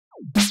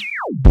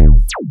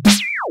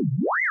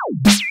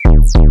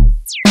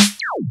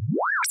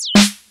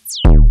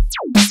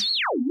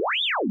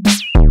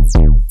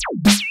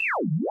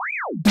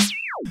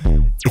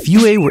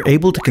UA were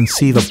able to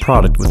conceive a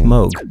product with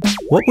Moog,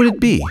 what would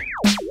it be?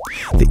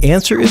 The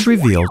answer is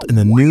revealed in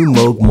the new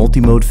Moog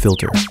Multimode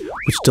Filter,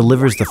 which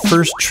delivers the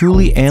first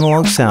truly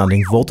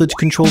analog-sounding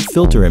voltage-controlled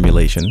filter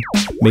emulation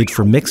made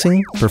for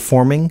mixing,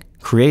 performing,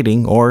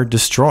 creating, or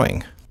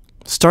destroying.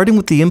 Starting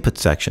with the input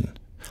section,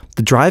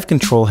 the drive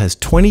control has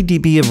 20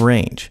 dB of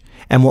range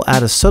and will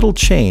add a subtle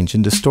change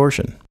in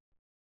distortion.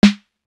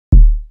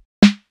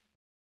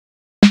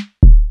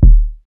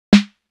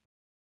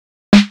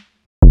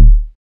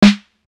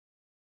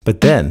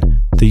 But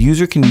then, the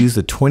user can use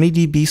the 20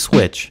 dB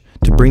switch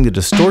to bring the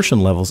distortion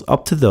levels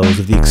up to those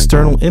of the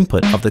external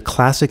input of the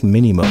classic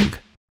MiniMoog.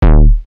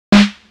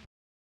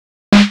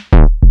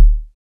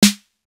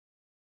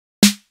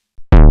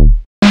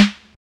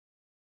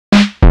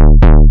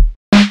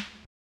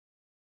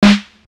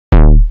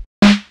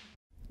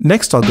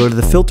 Next, I'll go to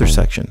the filter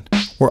section,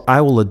 where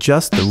I will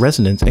adjust the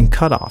resonance and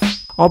cutoff.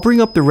 I'll bring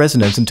up the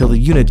resonance until the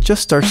unit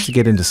just starts to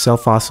get into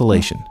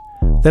self-oscillation.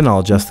 Then I'll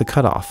adjust the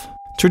cutoff.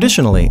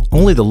 Traditionally,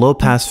 only the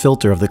low-pass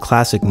filter of the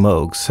classic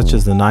Moogs, such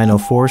as the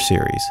 904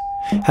 series,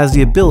 has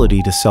the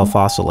ability to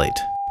self-oscillate.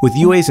 With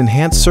UA's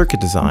enhanced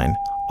circuit design,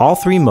 all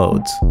three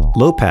modes,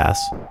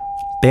 low-pass,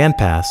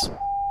 bandpass,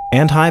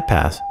 and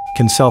high-pass,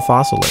 can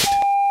self-oscillate.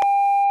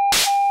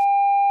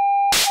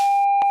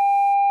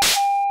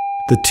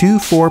 The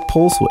 2-4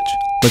 pole switch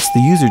lets the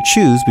user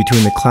choose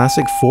between the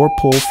classic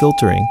 4-pole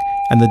filtering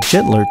and the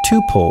gentler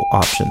 2-pole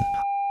option.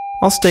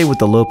 I'll stay with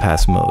the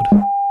low-pass mode.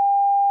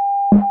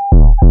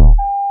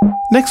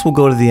 Next, we'll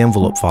go to the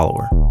envelope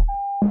follower.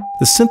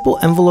 The simple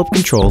envelope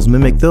controls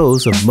mimic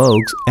those of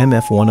Moog's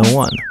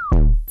MF101.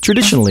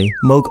 Traditionally,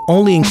 Moog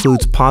only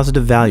includes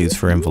positive values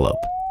for envelope,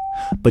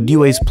 but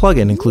UA's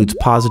plugin includes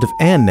positive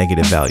and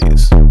negative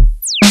values.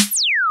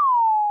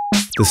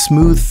 The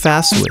smooth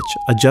fast switch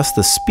adjusts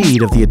the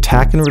speed of the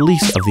attack and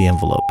release of the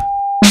envelope.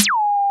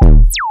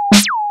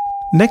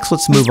 Next,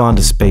 let's move on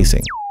to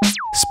spacing.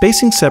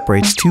 Spacing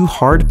separates two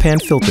hard pan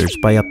filters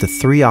by up to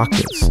 3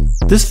 octaves.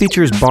 This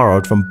feature is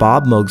borrowed from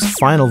Bob Moog's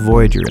final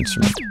Voyager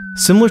instrument.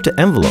 Similar to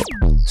envelope,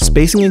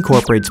 spacing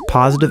incorporates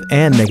positive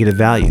and negative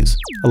values,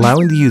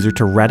 allowing the user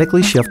to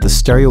radically shift the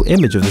stereo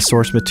image of the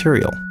source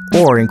material,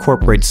 or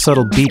incorporate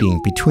subtle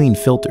beating between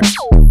filters.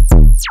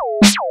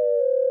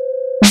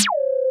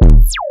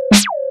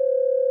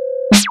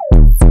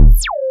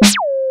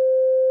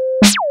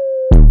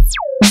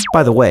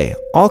 By the way,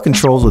 all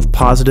controls with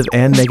positive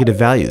and negative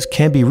values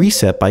can be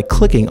reset by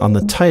clicking on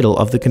the title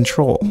of the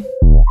control.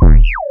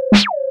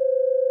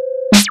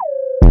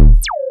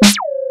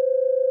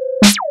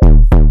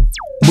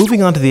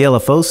 Moving on to the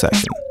LFO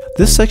section,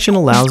 this section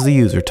allows the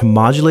user to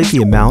modulate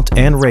the amount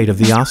and rate of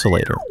the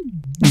oscillator.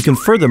 You can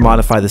further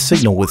modify the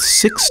signal with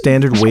 6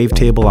 standard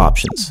wavetable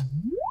options: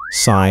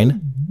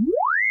 sine,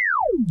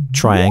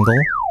 triangle,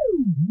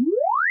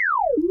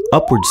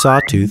 upward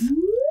sawtooth,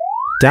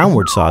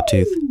 downward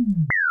sawtooth,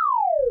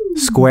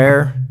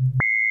 square,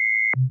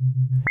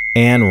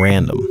 and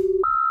random.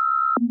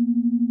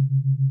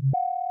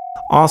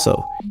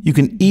 Also, you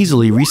can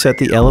easily reset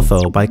the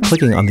LFO by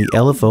clicking on the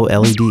LFO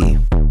LED.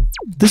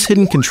 This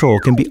hidden control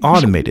can be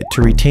automated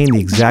to retain the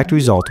exact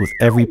result with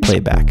every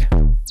playback.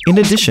 In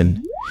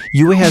addition,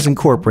 UA has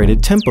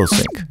incorporated tempo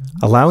sync,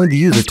 allowing the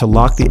user to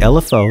lock the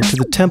LFO to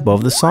the tempo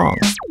of the song,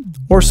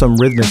 or some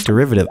rhythmic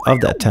derivative of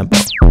that tempo.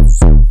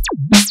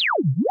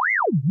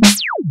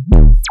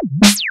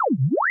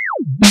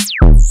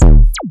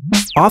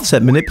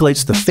 Offset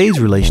manipulates the phase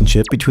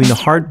relationship between the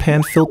hard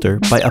pan filter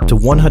by up to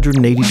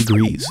 180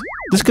 degrees.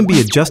 This can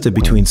be adjusted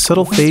between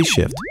subtle phase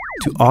shift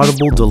to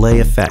audible delay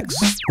effects.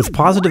 With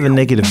positive and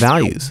negative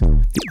values,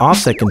 the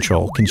offset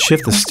control can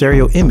shift the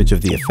stereo image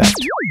of the effect.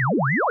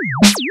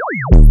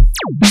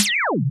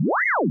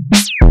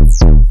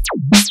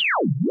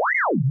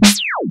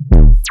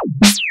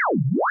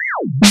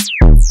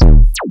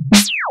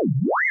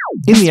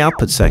 In the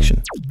output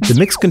section, the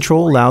mix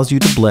control allows you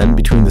to blend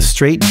between the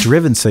straight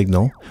driven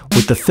signal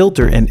with the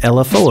filter and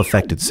LFO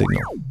affected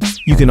signal.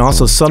 You can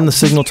also sum the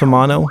signal to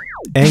mono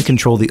and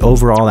control the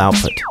overall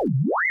output.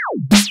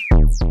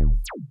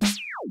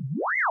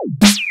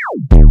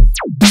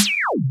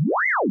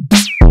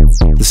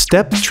 The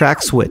step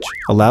track switch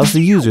allows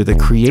the user the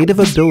creative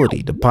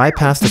ability to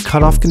bypass the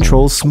cutoff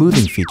control's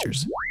smoothing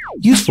features,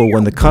 useful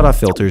when the cutoff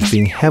filter is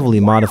being heavily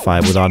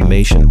modified with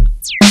automation.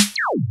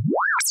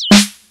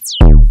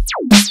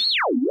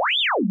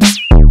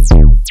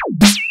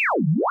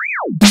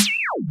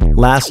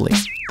 Lastly,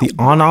 the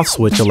on-off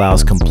switch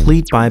allows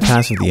complete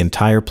bypass of the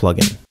entire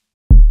plugin.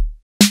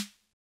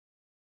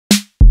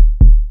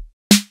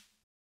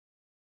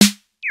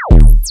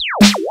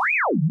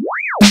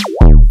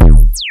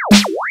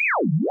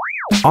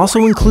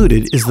 Also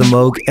included is the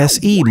Moog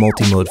SE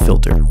Multimode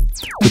Filter,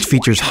 which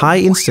features high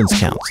instance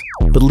counts,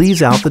 but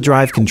leaves out the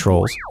drive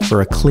controls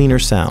for a cleaner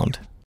sound.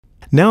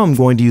 Now I'm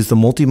going to use the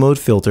multimode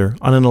filter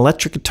on an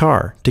electric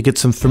guitar to get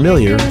some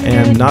familiar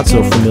and not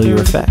so familiar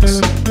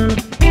effects.